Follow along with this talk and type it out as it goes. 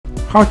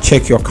How to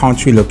check your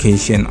country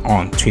location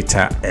on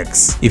Twitter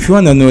X. If you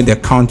want to know the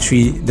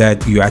country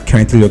that you are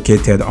currently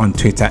located on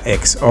Twitter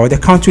X, or the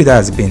country that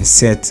has been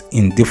set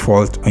in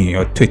default on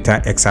your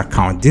Twitter X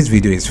account, this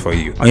video is for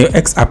you. On your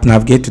X app,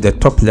 navigate to the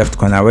top left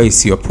corner where you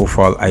see your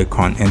profile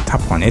icon and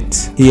tap on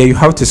it. Here you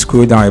have to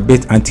scroll down a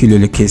bit until you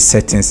locate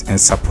settings and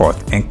support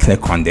and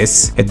click on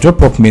this. A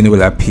drop-up menu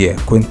will appear.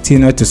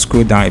 Continue to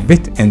scroll down a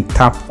bit and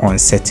tap on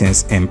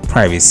settings and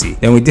privacy.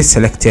 Then with this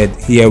selected,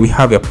 here we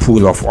have a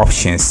pool of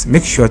options.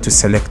 Make sure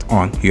to select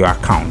on your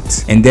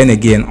account, and then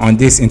again on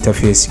this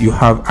interface you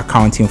have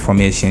account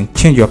information.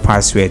 Change your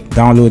password,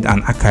 download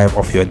an archive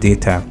of your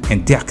data,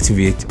 and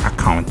deactivate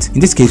account.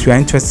 In this case we are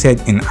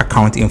interested in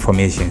account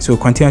information, so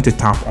continue to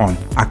tap on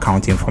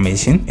account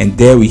information, and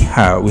there we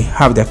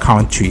have the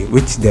country,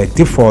 which the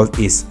default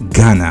is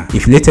Ghana.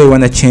 If later you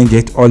want to change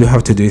it, all you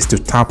have to do is to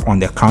tap on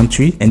the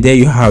country, and there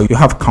you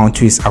have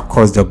countries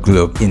across the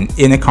globe. In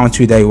any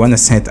country that you want to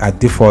set at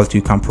default,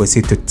 you can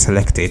proceed to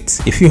select it.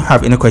 If you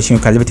have any question,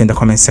 you can leave it in the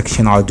comment section.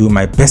 I'll do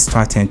my best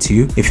to attend to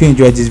you. If you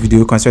enjoyed this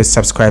video, consider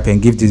subscribe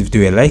and give this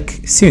video a like.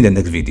 See you in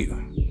the next video.